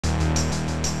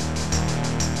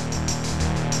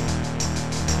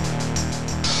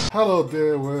Hello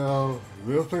there, well,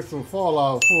 we'll play some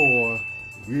Fallout 4.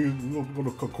 We're going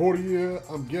to Concordia,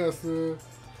 I'm guessing.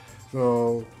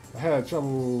 So, I had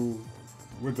trouble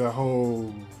with that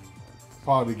whole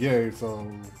part of the game, so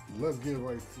let's get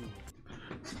right to it.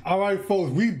 Alright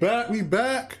folks, we back.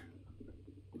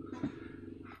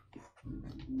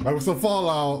 Back with some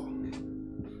Fallout.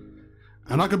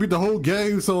 And I could beat the whole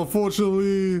game, so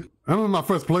unfortunately, I remember my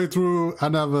first playthrough, I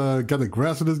never got the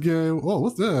grasp of this game. Oh,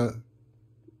 what's that?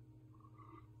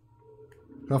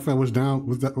 I found what's down.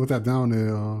 What's that down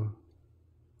there?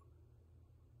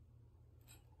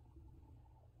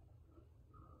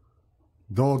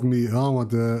 Dog meat. I don't want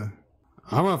that.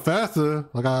 I run faster,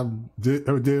 like I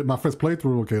did my first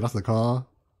playthrough. Okay, that's the car.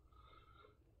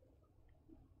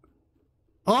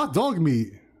 Oh, dog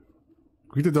meat.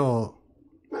 Greet the dog.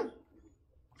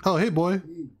 Oh, hey boy. Hey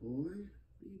boy, what are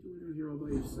you doing out here all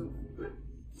by yourself?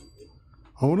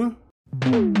 Owner?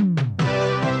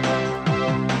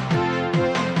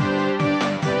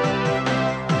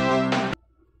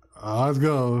 Let's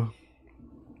go.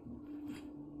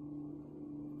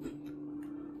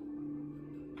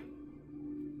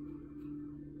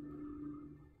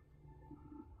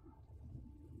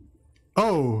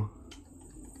 Oh.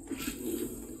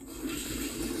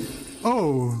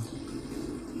 Oh.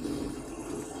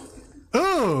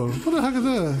 Oh, what the heck is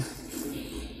that?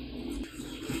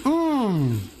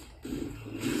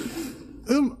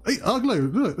 Hey, ugly.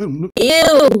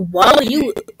 Ew, why are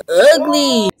you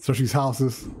ugly? So she's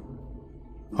houses.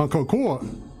 On Concord.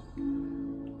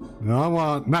 No, I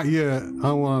want, not yet.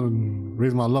 I want to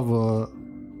raise my level up.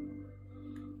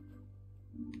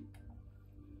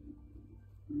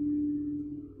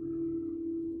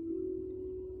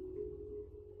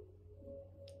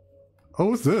 Oh,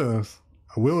 what's this?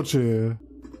 A wheelchair.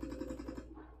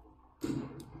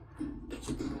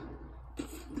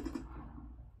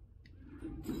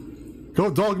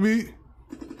 Go dog meat.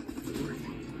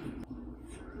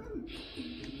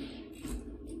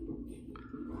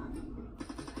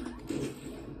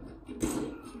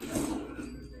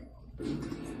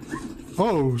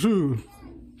 Oh, shoot.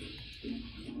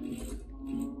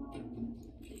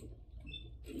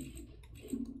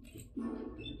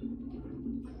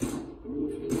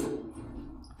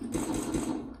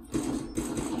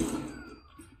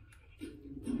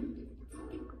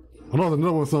 I know there's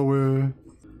another one somewhere.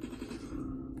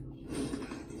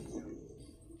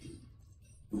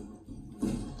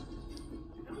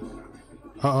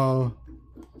 Uh-oh.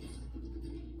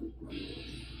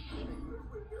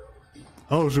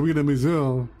 Oh, should we in the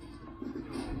museum?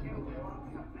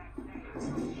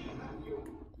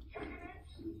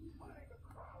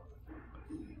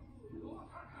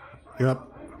 Yep.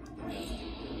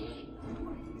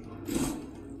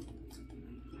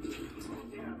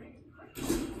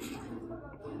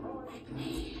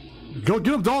 Go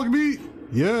get him, dog meat!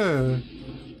 Yeah.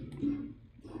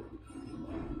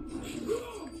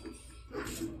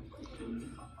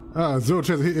 Zero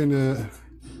chance of hitting that.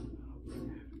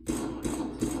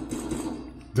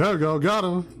 There we go, got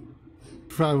him.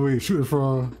 Probably shooting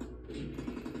from.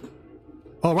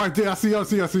 Oh, right there, I see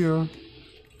him.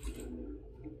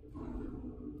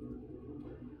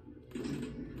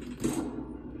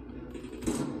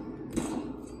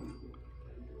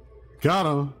 Got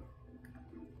him.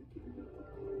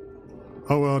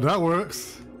 Oh well, that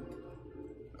works.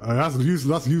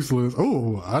 That's useless.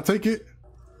 Oh, I take it.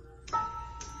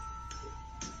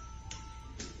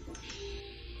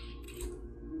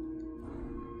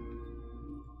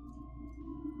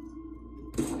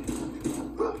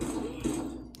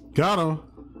 Got him.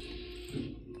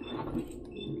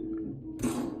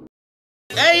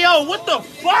 Hey yo, what the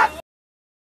fuck?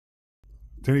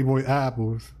 Danny boy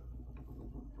apples.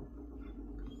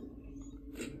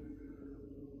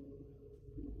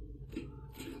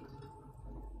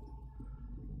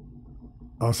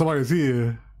 Oh, somebody's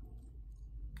here.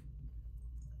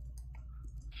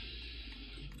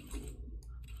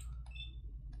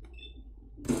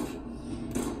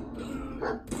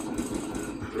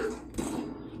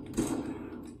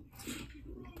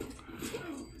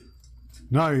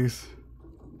 Nice.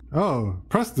 Oh,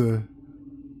 Preston.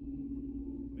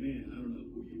 Man, I don't know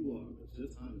who you are, but your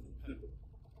time is impeccable.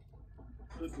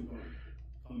 Preston Garvey,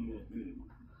 Commonwealth Minute.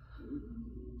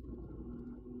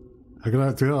 I can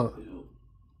have to help.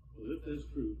 Well, if that's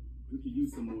true, we could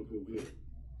use some more goodwill.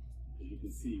 As you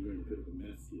can see, we're in a bit of a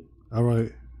mess here. All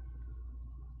right.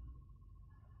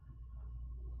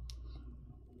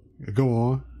 Go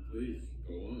on. Please,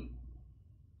 go on.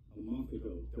 A month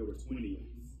ago, there were 20 of us.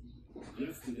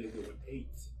 Yesterday, there were 8.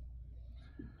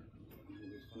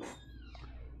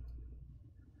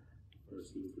 First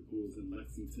Especially with the ghouls in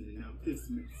Lexington and now this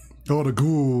mess. Oh, the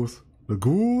ghouls. The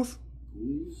ghouls?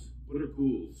 Ghouls? What are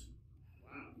ghouls?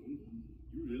 Wow,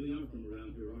 you really aren't from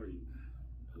around here, are you?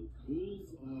 The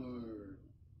ghouls are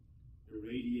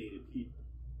irradiated people.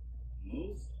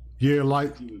 Most? Yeah,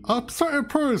 like a certain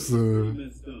person. They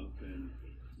messed up and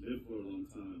lived for a long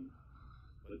time.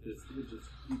 But they're still just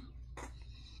people.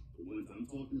 The ones I'm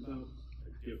talking about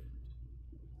are different.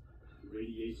 The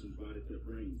radiation rotted their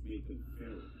brains, made them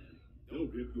feral. They'll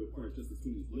rip you apart just as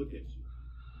soon as look at you.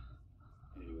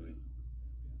 Anyway,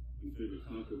 we figured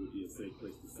Concord would be a safe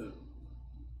place to settle.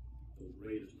 Those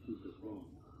raiders proved it wrong.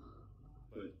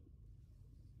 But,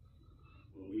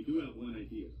 well, we do have one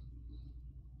idea.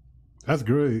 That's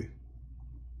great.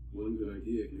 One good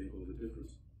idea can make all the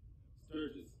difference.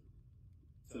 Sturgis.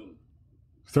 Tell him.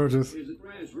 Sturgis. There's a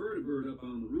crashed vertibird up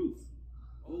on the roof.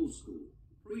 Old school.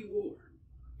 Pre-war.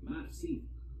 You might have seen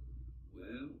it.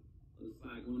 Well, looks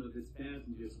like one of his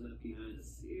passengers left behind a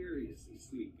seriously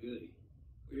sweet goodie.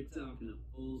 We're talking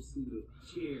a full suit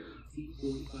of cherry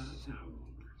T-45 power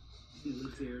armor.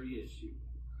 Military issue.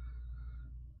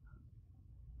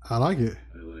 I like it.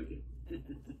 I like it.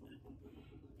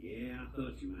 Yeah, I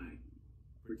thought you might.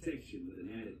 Protection with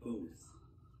an added bonus.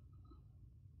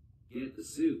 Get the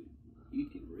suit. You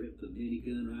can rip the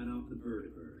minigun right off the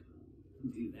vertibird.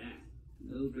 Do that.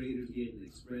 And those raiders get an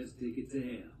express ticket to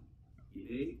hell. You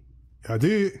dig? I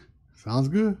did. Sounds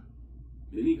good.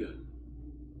 Minigun.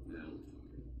 Now,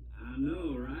 I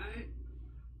know, right?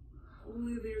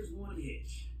 Only there's one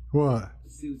hitch. What? The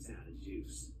suit's out of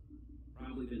juice.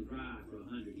 Probably been dry for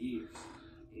 100 years.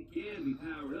 It can be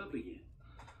powered up again.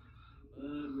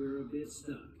 But we're a bit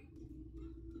stuck.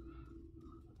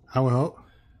 I will help.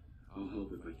 I'll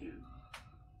help if I can.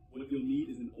 What you'll need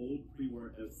is an old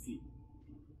pre-war FC.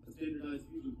 A standardized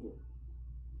fusion core.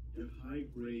 They're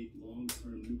high-grade,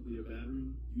 long-term nuclear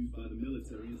battery used by the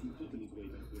military and some companies way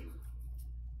back when.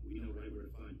 We know right where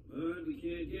to find it. But we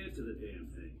can't get to the damn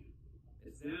thing.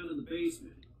 It's down in the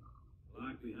basement.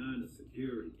 Locked behind a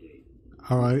security gate.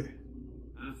 Alright.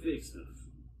 I fix stuff.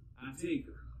 I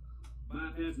tinker.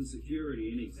 Bypassing security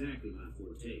ain't exactly my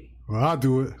forte. Well, I'll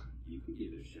do it. You can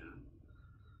give it a shot.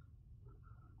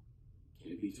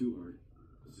 Can't be too hard.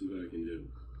 Let's see what I can do.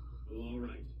 Well, all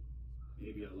right.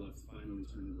 Maybe our luck's finally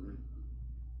turning around.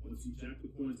 Once you jack the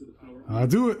core into the power, I'll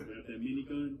do it. grab that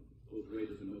minigun. Those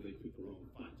raiders will know they picked the wrong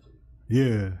fight.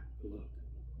 Yeah. Good luck.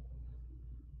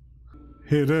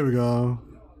 Here, there we go.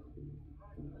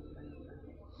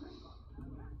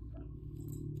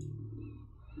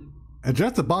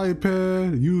 Adjust the body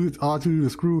pad, use R2 to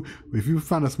screw. If you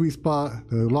find a sweet spot,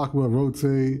 the lock will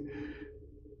rotate.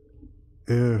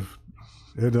 If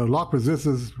the lock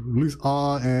resistance, release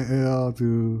R and L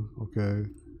to, okay.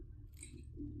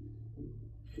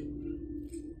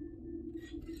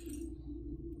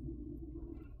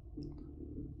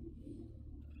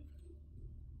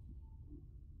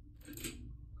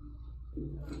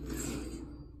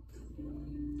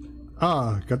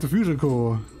 Ah, got the fusion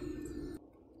core.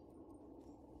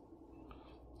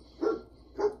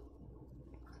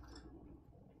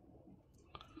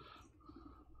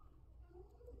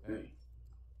 Hey.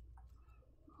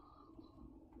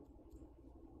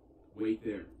 Wait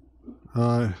there.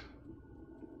 Alright.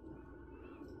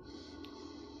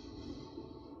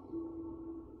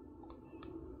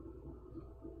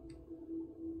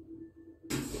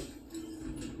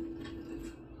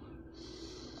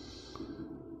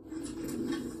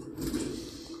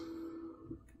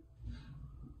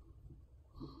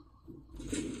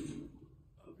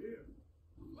 Up here.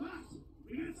 What?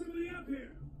 We got somebody up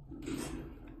here.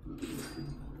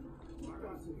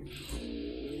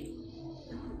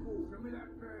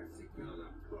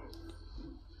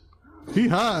 He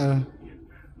high.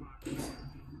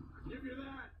 Give you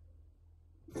that.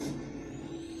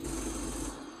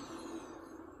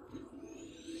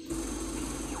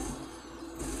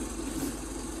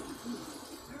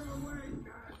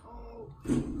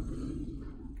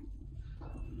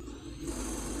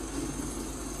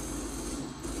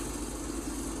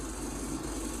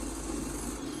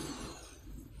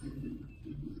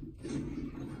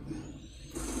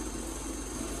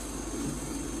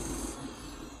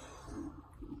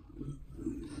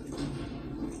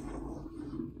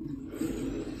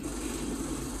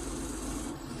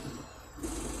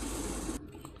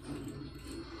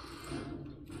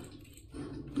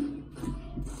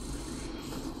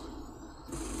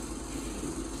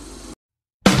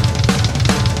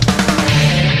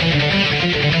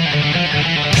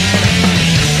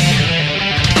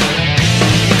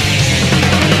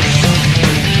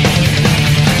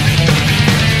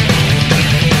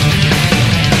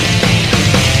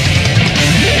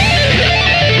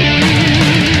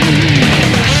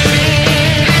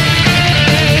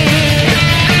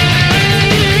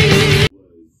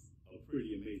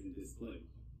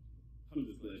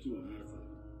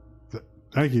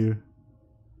 Thank you.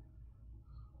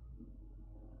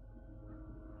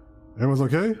 Everyone's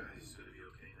okay? He's gonna be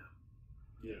okay now.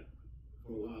 Yeah,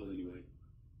 for a while anyway.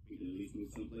 We can at least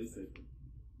move someplace safer.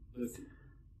 Listen,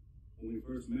 when we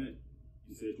first met,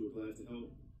 you said you were glad to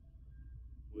help.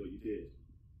 Well, you did.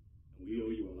 And we owe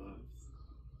you our lives.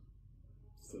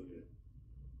 So yeah,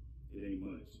 it ain't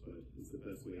much, but it's the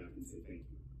best way I can say thank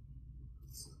you.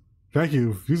 Thank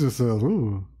you. You just said,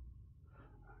 ooh.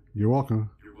 You're welcome.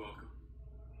 You're welcome.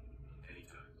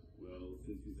 Anytime. Well,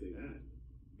 since you say that,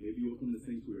 maybe you'll come to the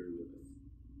sanctuary with us.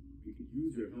 We could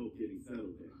use your help getting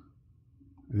settled there.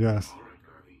 Yes. All right,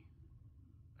 Garvey.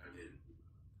 I did.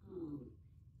 Oh,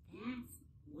 that's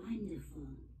wonderful.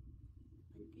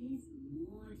 But there's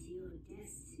more to your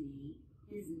destiny,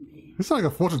 isn't there? It's like a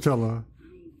fortune teller.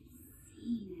 I've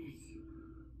seen it,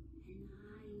 and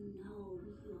I know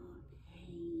your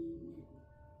pain.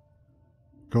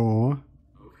 Go on.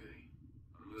 Okay,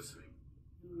 I'm listening.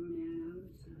 You're a man out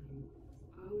of time,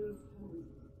 out of hope.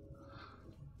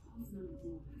 Paul's not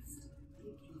lost.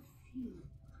 You can feel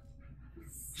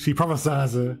it. She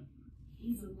prophesies it.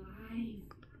 He's alive.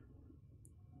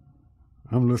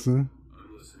 I'm listening.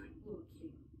 I'm listening. Look,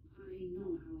 kid, I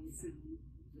know how I sound.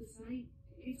 The sight,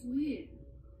 it's weird.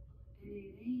 And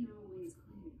it ain't always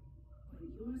clear. But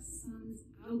your son's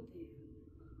out there.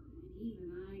 And even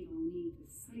I don't need the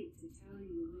sight to tell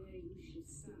you where you should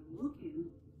start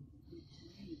looking. The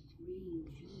great green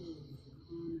jewel of the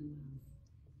Commonwealth.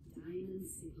 Diamond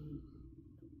City.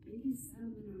 The biggest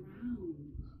settlement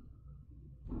around.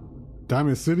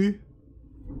 Diamond City?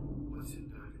 What's in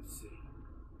Diamond City?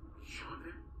 Sure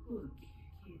there? Look,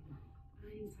 kid,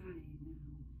 I'm tired now.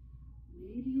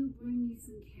 Maybe you'll bring me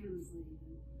some chems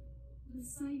later. The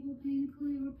sight will paint a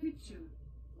clearer picture.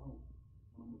 Oh,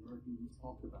 Mama Murphy, we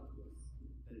talked about this.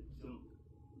 That junk.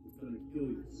 It's gonna kill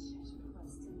you.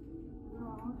 Preston, we're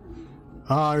all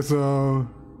gonna. Alright, so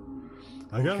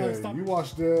I gotta okay, stop. you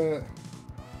watched that.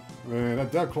 Man,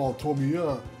 that Deathclaw tore me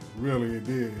up. Really, it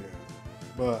did.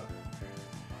 But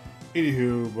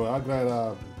anywho, but I'm glad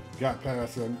I got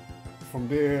past it. From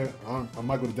there, I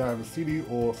might go to Diamond City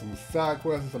or some side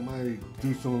quests. I might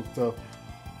do some stuff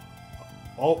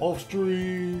off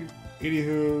stream.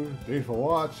 Anywho, thanks for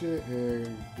watching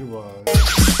and goodbye.